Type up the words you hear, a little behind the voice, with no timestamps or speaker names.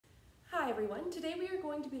everyone. Today we are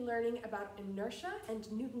going to be learning about inertia and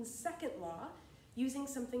Newton's second law using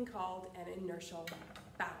something called an inertial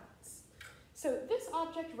balance. So this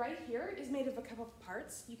object right here is made of a couple of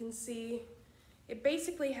parts. You can see it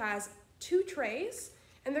basically has two trays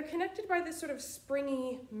and they're connected by this sort of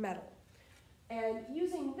springy metal. And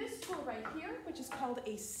using this tool right here, which is called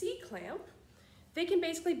a C-clamp, they can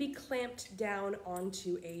basically be clamped down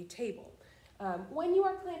onto a table. When you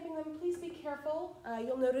are clamping them, please be careful.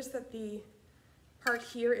 You'll notice that the part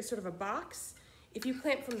here is sort of a box. If you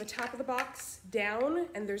clamp from the top of the box down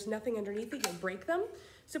and there's nothing underneath it, you'll break them.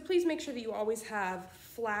 So please make sure that you always have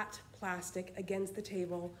flat plastic against the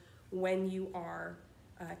table when you are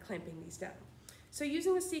clamping these down. So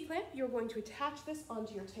using the C-clamp, you're going to attach this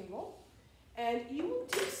onto your table, and you will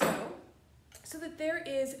do so that there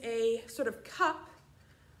is a sort of cup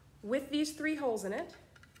with these three holes in it,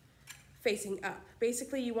 facing up.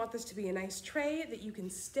 Basically, you want this to be a nice tray that you can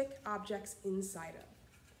stick objects inside of.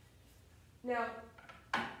 Now,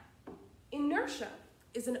 inertia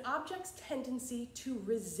is an object's tendency to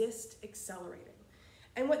resist accelerating.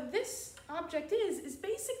 And what this object is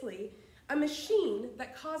basically a machine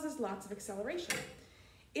that causes lots of acceleration.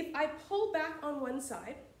 If I pull back on one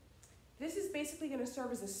side, this is basically going to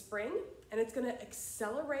serve as a spring, and it's going to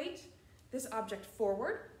accelerate this object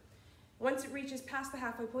forward. Once it reaches past the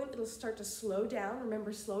halfway point, it'll start to slow down.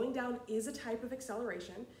 Remember, slowing down is a type of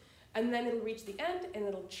acceleration. And then it'll reach the end and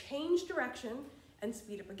it'll change direction and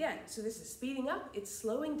speed up again. So this is speeding up, it's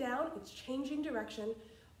slowing down, it's changing direction.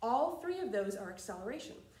 All three of those are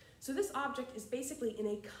acceleration. So this object is basically in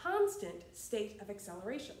a constant state of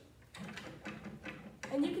acceleration.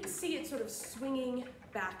 And you can see it sort of swinging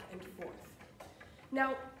back and forth.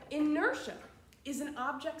 Now, inertia is an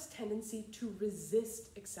object's tendency to resist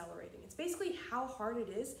accelerating. It's basically how hard it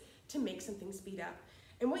is to make something speed up.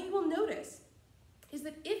 And what you will notice is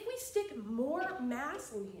that if we stick more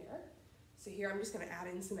mass in here, so here I'm just going to add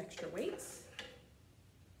in some extra weights.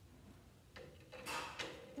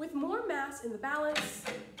 With more mass in the balance,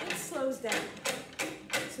 it slows down.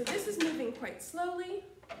 So this is moving quite slowly.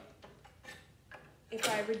 If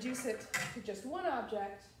I reduce it to just one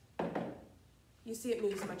object, you see it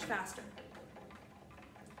moves much faster.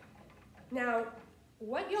 Now,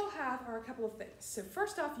 what you'll have are a couple of things. So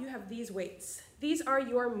first off, you have these weights. These are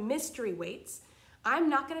your mystery weights. I'm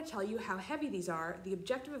not going to tell you how heavy these are. The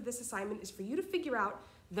objective of this assignment is for you to figure out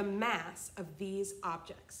the mass of these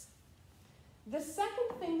objects. The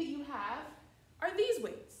second thing that you have are these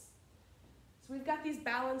weights. So we've got these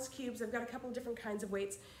balance cubes. I've got a couple of different kinds of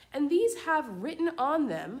weights, and these have written on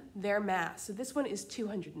them their mass. So this one is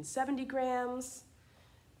 270 grams.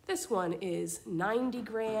 This one is 90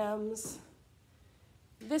 grams.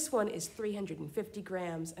 This one is 350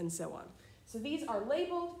 grams, and so on. So these are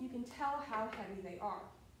labeled. You can tell how heavy they are.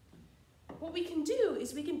 What we can do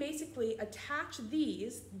is we can basically attach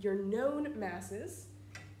these, your known masses,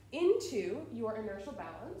 into your inertial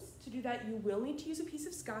balance. To do that, you will need to use a piece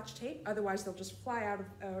of Scotch tape. Otherwise, they'll just fly out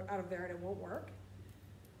of there and it won't work.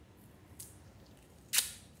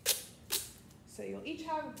 So you'll each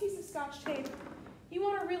have a piece of Scotch tape. You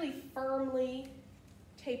want to really firmly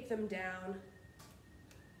tape them down,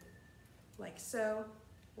 like so.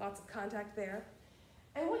 Lots of contact there.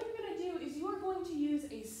 And what you're going to do is you are going to use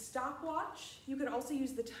a stopwatch. You could also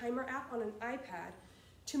use the timer app on an iPad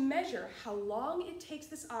to measure how long it takes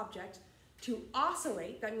this object to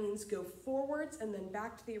oscillate. That means go forwards and then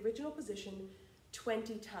back to the original position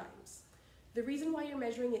 20 times. The reason why you're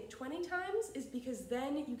measuring it 20 times is because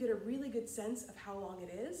then you get a really good sense of how long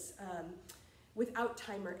it is without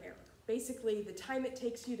timer error. Basically, the time it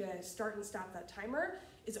takes you to start and stop that timer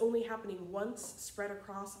is only happening once spread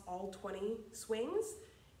across all 20 swings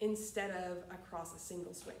instead of across a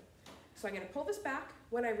single swing. So I'm going to pull this back.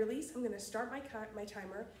 When I release, I'm going to start my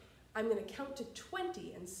timer. I'm going to count to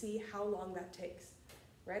 20 and see how long that takes.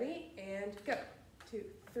 Ready? And go. 2,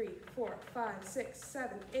 3, 4, 5, 6,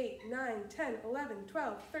 7, 8, 9, 10, 11,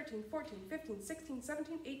 12, 13, 14, 15, 16,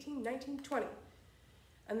 17, 18, 19, 20.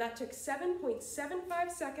 And that took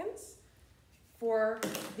 7.75 seconds for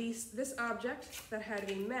this object that had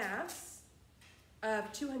a mass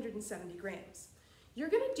of 270 grams. You're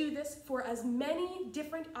going to do this for as many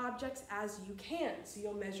different objects as you can. So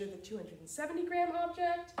you'll measure the 270 gram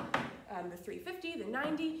object, the 350, the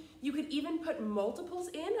 90. You could even put multiples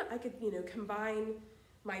in. I could, combine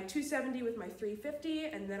my 270 with my 350,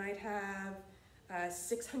 and then I'd have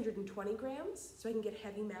 620 grams, so I can get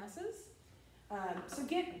heavy masses. So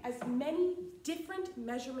get as many different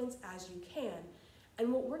measurements as you can.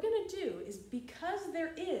 And what we're going to do is, because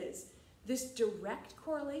there is this direct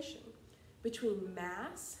correlation between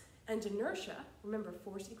mass and inertia, remember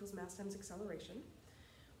force equals mass times acceleration,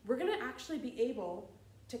 we're going to actually be able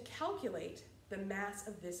to calculate the mass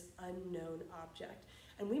of this unknown object.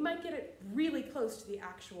 And we might get it really close to the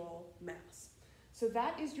actual mass. So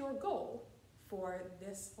that is your goal for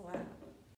this lab.